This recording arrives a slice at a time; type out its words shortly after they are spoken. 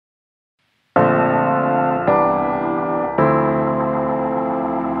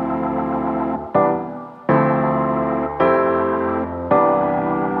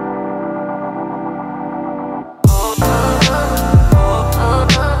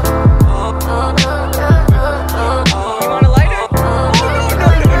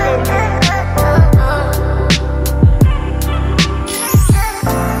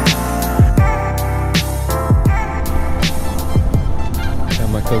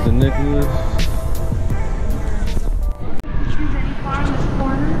cousin Nicholas. Choose any car in this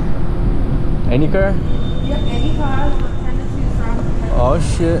corner. Any car? Yep, any car. We're 10 to 2 from. Oh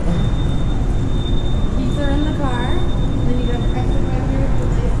shit. Keys are in the car. And then you got your exit right here with the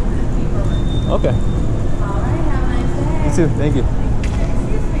license and paperwork. Okay. Alright, have a nice day. You too, thank you.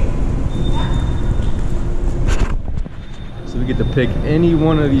 Excuse me. So we get to pick any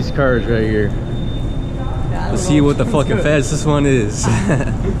one of these cars right here. Let's see what the fucking fastest one is. So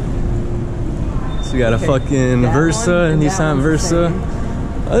we got a fucking Versa, Nissan Versa.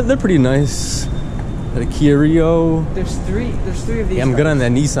 They're pretty nice. The Kia Rio. There's three of these. Yeah, I'm good on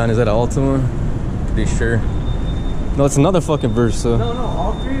that Nissan. Is that an Altima? Pretty sure. No, it's another fucking Versa. No,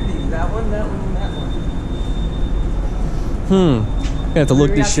 all three of these. That one, and that one. I have to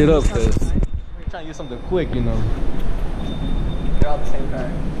look this shit up because I'm trying to get something quick, you know. They're all the same car.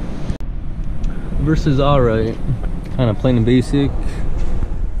 Versa's alright. Kind of plain and basic.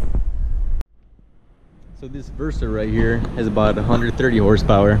 So this Versa right here has about 130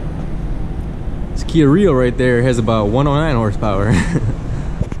 horsepower. This Kia Rio right there has about 109 horsepower.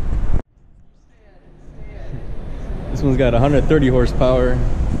 This one's got 130 horsepower.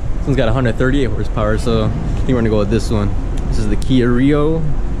 This one's got 138 horsepower, so I think we're gonna go with this one. This is the Kia Rio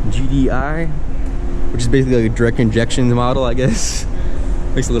GDI, which is basically like a direct injection model, I guess.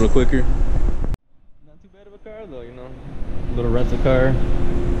 Makes it a little quicker. Not too bad of a car though, you know. A little rental car.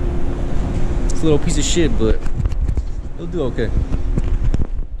 It's a little piece of shit, but it'll do okay.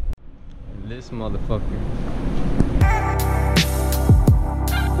 And this motherfucker.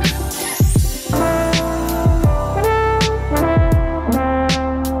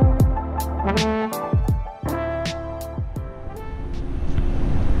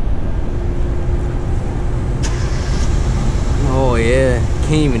 Oh yeah,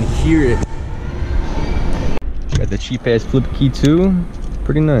 can't even hear it. Got the cheap ass flip key too.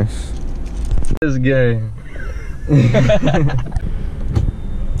 Pretty nice. This guy.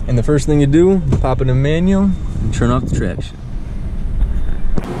 And the first thing you do, pop in the manual and turn off the traction.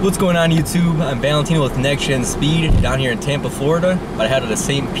 What's going on YouTube? I'm Valentino with Next Gen Speed down here in Tampa, Florida. About to head to the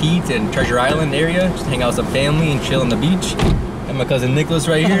St. Pete and Treasure Island area. Just hang out with some family and chill on the beach. Got my cousin Nicholas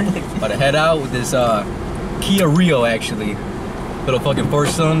right here. About to head out with this Kia Rio actually. Little fucking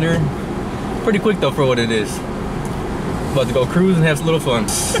 4-cylinder. Pretty quick though for what it is. About to go cruise and have a little fun.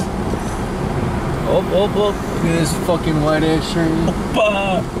 Oh. Look at this fucking white ass shirt.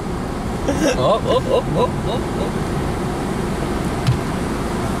 Oh.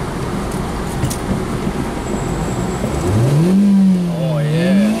 Oh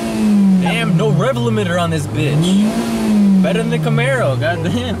yeah. Damn, no rev limiter on this bitch. Better than the Camaro,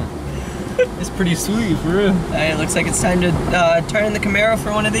 goddamn. It's pretty sweet, for real. Hey, it looks like it's time to turn in the Camaro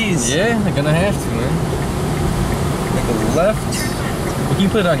for one of these. Yeah, they're gonna have to, man. Make a left. Well, can you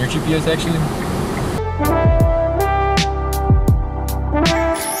put it on your GPS, actually?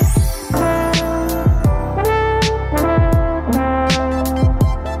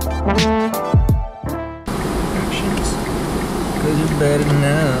 Cause you're better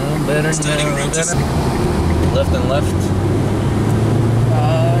now, better now. Left and left.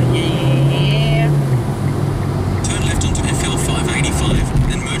 Yeah. Turn left onto FL 585,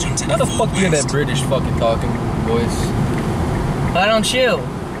 then merge onto How the F4 fuck do you have West. that British fucking talking voice? Why don't you?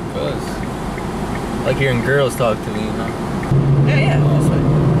 Cause I like hearing girls talk to me, you know? Yeah.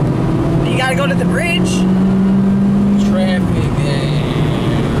 You gotta go to the bridge. Traffic, yeah.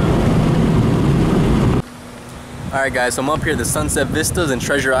 Alright guys, so I'm up here at the Sunset Vistas in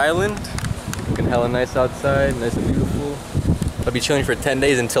Treasure Island. Looking hella nice outside, nice and beautiful. I'll be chilling for 10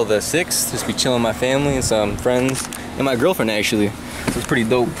 days until the 6th. Just be chilling with my family and some friends. And my girlfriend actually. So it's pretty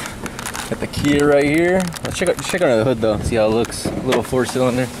dope. Got the Kia right here. Let's check under the hood though, see how it looks. A little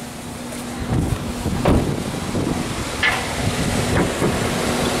 4-cylinder.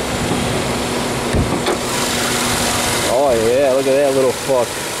 Oh yeah, look at that little fuck.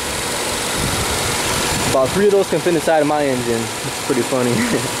 About 3 of those can fit inside of my engine. It's pretty funny.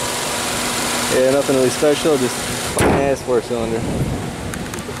 Yeah, nothing really special, just fucking ass 4-cylinder.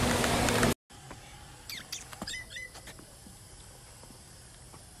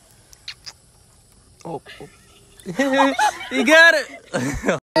 Oh. You got it!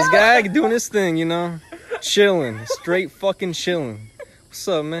 This guy doing his thing, you know? Chilling. Straight fucking chilling. What's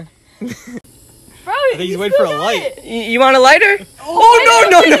up, man? Bro, I think he's waiting for a light. You want a lighter? Oh,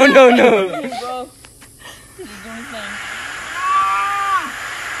 no! Bro.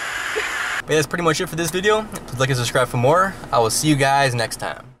 But yeah, that's pretty much it for this video. Please like and subscribe for more. I will see you guys next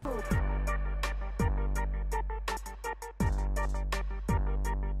time.